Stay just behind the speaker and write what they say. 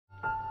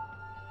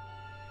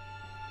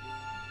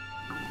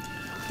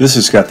This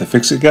is Scott the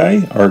Fix-It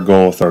Guy. Our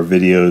goal with our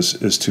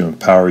videos is to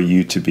empower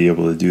you to be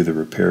able to do the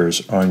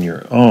repairs on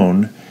your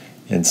own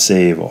and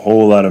save a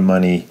whole lot of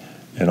money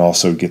and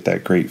also get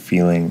that great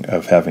feeling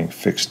of having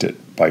fixed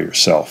it by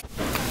yourself.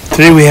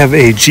 Today we have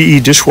a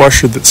GE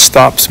dishwasher that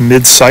stops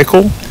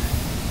mid-cycle,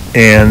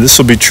 and this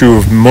will be true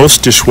of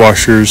most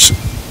dishwashers.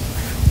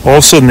 All of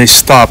a sudden they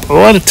stop. A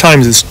lot of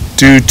times it's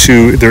due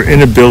to their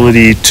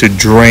inability to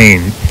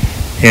drain,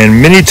 and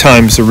many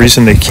times the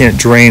reason they can't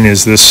drain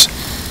is this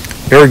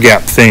air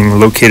gap thing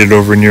located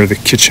over near the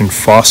kitchen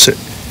faucet.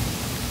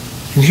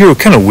 You can hear what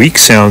kind of weak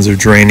sounds are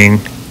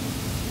draining.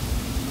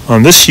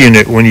 On this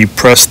unit, when you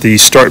press the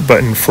start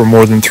button for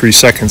more than 3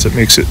 seconds, it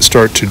makes it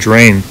start to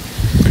drain.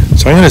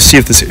 So I'm going to see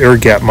if this air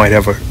gap might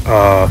have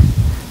a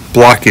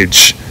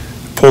blockage.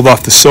 Pulled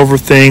off the silver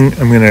thing.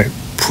 I'm going to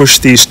push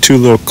these two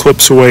little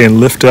clips away and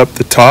lift up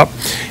the top.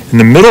 And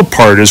the middle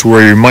part is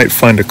where you might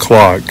find a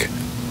clog.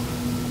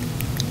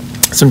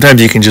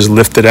 Sometimes you can just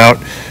lift it out.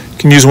 You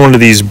can use one of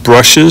these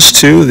brushes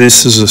too.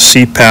 This is a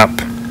CPAP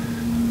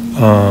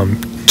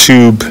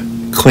tube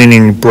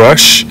cleaning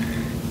brush,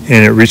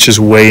 and it reaches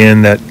way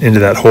into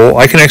that hole.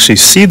 I can actually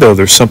see though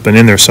there's something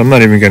in there, so I'm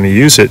not even going to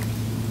use it.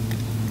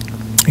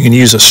 You can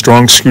use a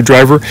strong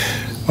screwdriver,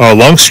 a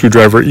long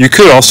screwdriver. You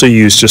could also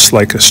use just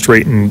like a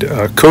straightened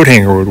coat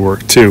hanger would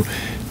work too,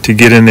 to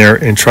get in there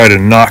and try to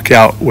knock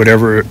out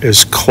whatever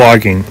is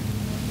clogging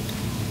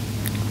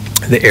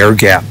the air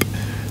gap.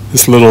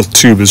 This little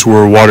tube is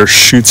where water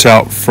shoots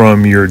out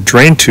from your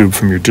drain tube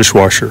from your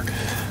dishwasher.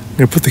 I'm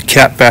going to put the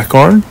cap back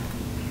on.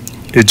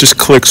 It just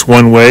clicks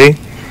one way.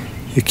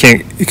 It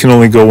can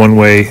only go one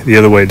way. The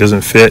other way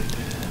doesn't fit.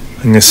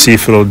 I'm going to see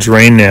if it'll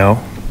drain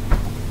now.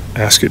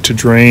 Ask it to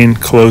drain,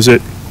 close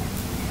it.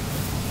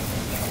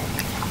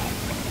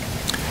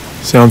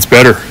 Sounds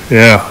better,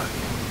 yeah.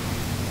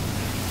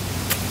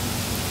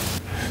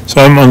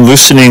 So I'm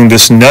unloosening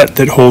this nut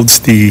that holds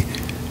the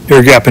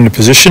air gap into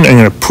position. I'm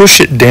going to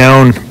push it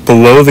down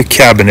below the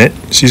cabinet.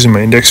 Just using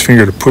my index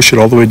finger to push it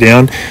all the way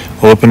down.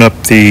 I'll open up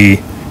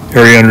the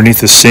area underneath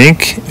the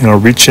sink, and I'll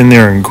reach in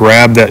there and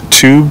grab that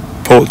tube,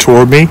 pull it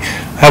toward me.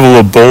 I have a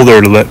little bowl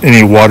there to let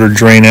any water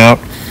drain out.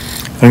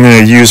 I'm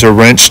going to use a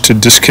wrench to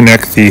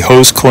disconnect the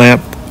hose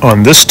clamp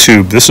on this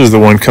tube. This is the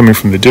one coming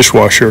from the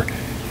dishwasher.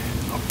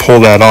 I'll pull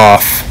that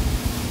off,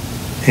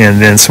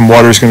 and then some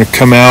water is going to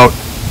come out,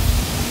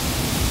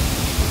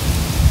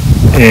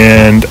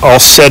 and I'll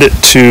set it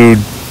to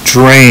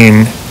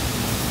drain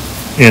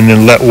and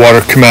then let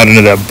water come out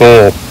into that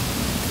bowl.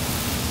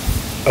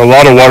 A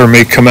lot of water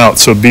may come out,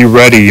 so be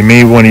ready. You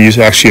may want to use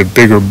actually a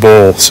bigger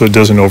bowl so it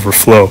doesn't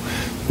overflow.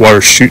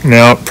 Water's shooting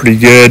out pretty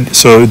good,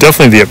 so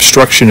definitely the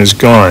obstruction is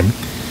gone.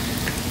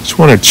 Just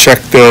want to check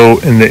though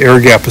in the air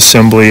gap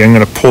assembly. I'm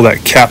going to pull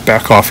that cap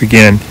back off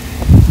again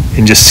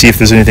and just see if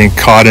there's anything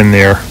caught in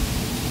there.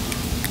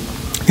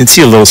 You can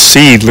see a little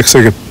seed, looks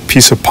like a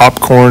piece of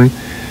popcorn.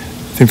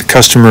 I think the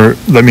customer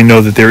let me know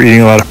that they're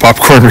eating a lot of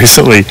popcorn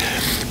recently,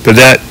 but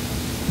that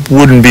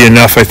wouldn't be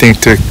enough, I think,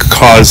 to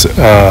cause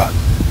a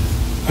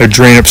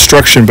drain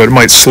obstruction, but it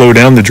might slow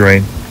down the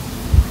drain.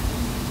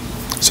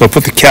 So I'll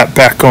put the cap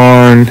back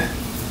on,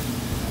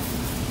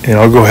 and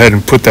I'll go ahead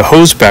and put the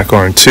hose back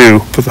on too.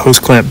 Put the hose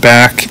clamp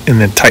back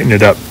and then tighten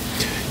it up.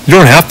 You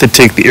don't have to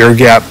take the air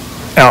gap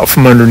out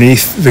from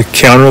underneath the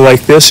counter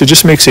like this. It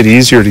just makes it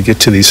easier to get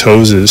to these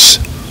hoses.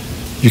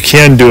 You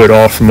can do it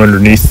all from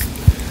underneath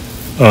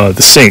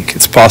the sink.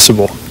 It's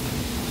possible.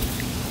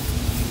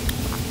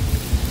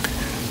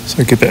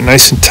 So I get that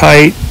nice and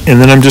tight,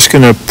 and then I'm just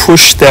going to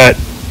push that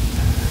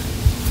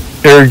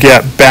air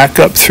gap back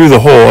up through the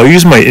hole. I'll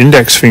use my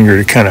index finger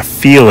to kind of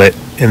feel it,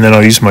 and then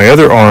I'll use my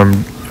other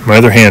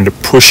hand to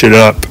push it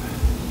up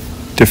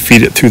to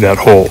feed it through that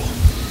hole.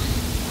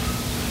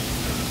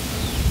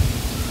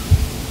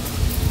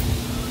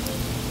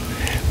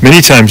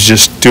 Many times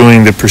just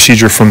doing the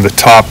procedure from the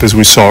top, as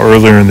we saw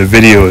earlier in the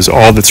video, is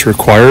all that's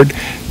required.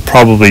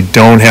 Probably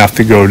don't have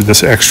to go to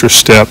this extra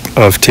step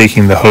of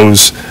taking the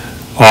hose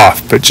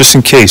off, but just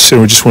in case,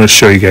 I just want to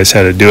show you guys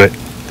how to do it.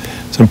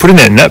 So I'm putting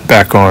that nut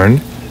back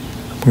on.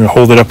 I'm going to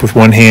hold it up with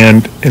one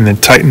hand and then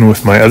tighten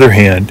with my other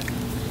hand.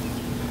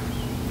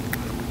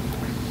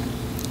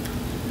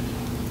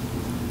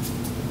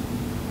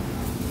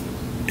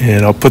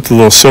 And I'll put the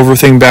little silver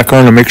thing back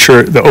on and make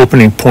sure the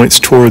opening points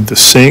toward the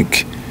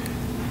sink.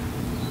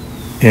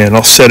 And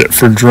I'll set it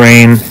for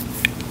drain.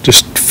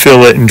 Just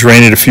fill it and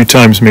drain it a few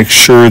times. Make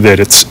sure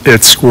that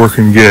it's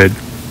working good.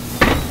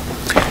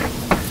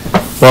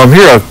 While I'm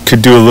here, I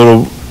could do a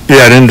little.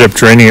 Yeah, it ended up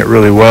draining it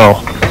really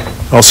well.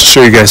 I'll also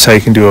show you guys how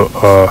you can do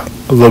a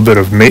little bit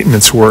of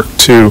maintenance work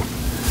too.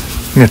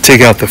 I'm going to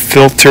take out the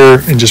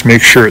filter and just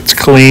make sure it's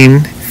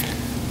clean.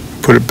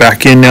 Put it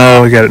back in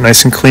now. I got it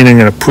nice and clean. I'm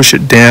going to push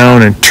it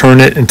down and turn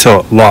it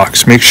until it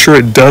locks. Make sure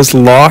it does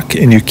lock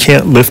and you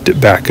can't lift it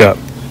back up.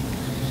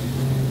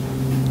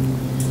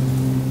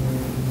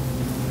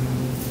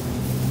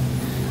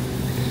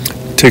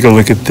 Take a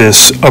look at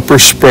this upper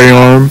spray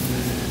arm.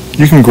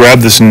 You can grab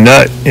this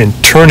nut and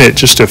turn it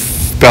just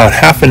about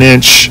half an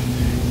inch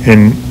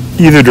in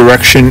either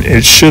direction.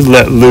 It should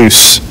let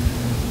loose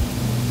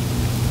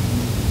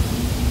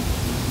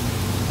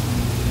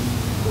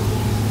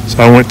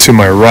So I went to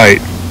my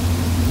right.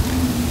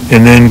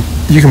 And then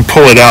you can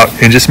pull it out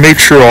and just make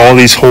sure all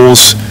these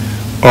holes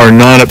are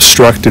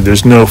non-obstructed.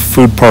 There's no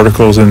food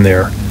particles in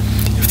there.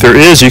 If there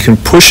is, you can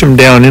push them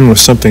down in with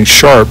something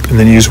sharp and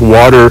then use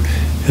water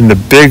in the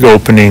big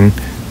opening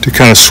to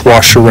kind of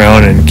swash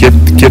around and get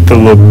the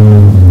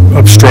little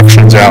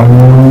obstructions out.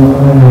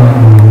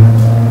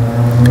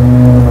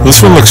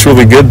 This one looks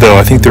really good though.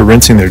 I think they're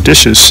rinsing their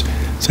dishes.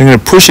 So I'm going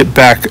to push it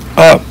back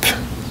up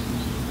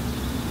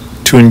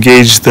to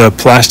engage the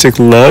plastic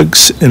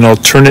lugs, and I'll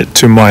turn it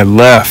to my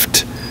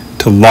left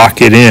to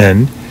lock it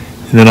in,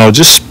 and then I'll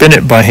just spin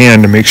it by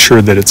hand to make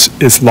sure that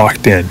it's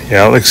locked in.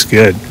 Yeah, it looks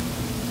good.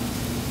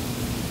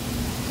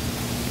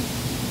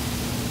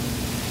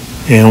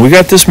 And we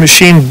got this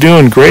machine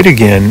doing great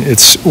again.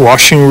 It's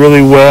washing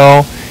really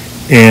well,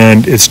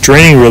 and it's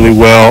draining really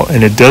well,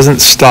 and it doesn't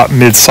stop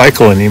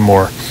mid-cycle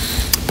anymore.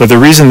 But the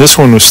reason this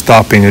one was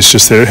stopping is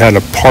just that it had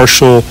a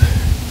partial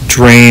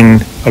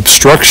drain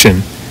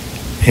obstruction,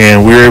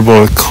 and we were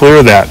able to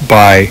clear that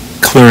by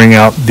clearing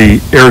out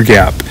the air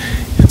gap.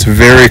 It's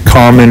very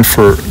common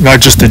for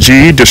not just the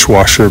GE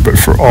dishwasher, but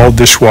for all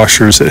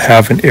dishwashers that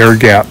have an air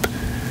gap.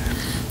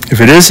 If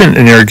it isn't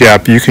an air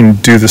gap, you can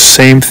do the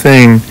same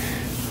thing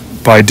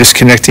by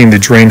disconnecting the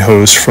drain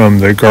hose from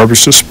the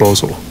garbage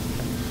disposal.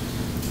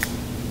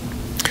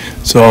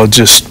 So I'll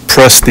just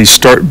press the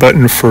start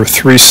button for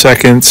 3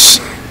 seconds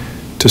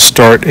to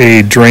start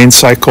a drain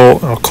cycle.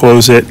 I'll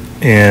close it,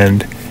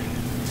 and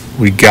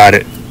we got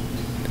it.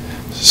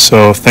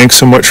 So thanks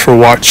so much for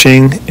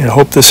watching, and I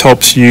hope this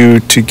helps you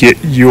to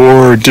get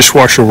your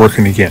dishwasher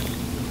working again.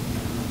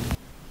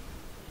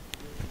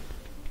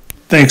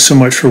 Thanks so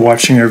much for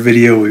watching our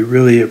video. We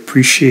really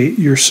appreciate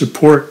your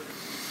support.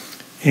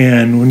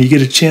 And when you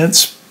get a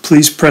chance,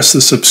 please press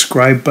the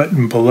subscribe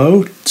button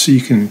below so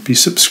you can be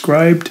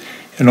subscribed,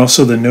 and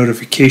also the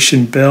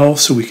notification bell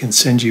so we can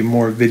send you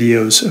more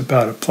videos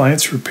about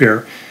appliance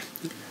repair.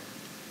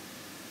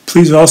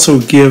 Please also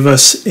give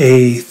us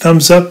a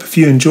thumbs up if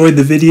you enjoyed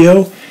the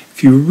video.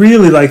 If you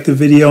really liked the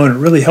video and it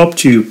really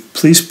helped you,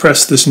 please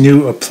press this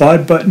new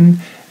applaud button,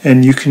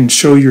 and you can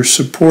show your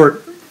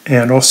support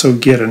and also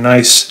get a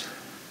nice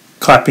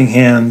clapping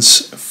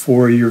hands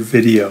for your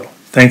video.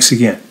 Thanks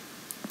again.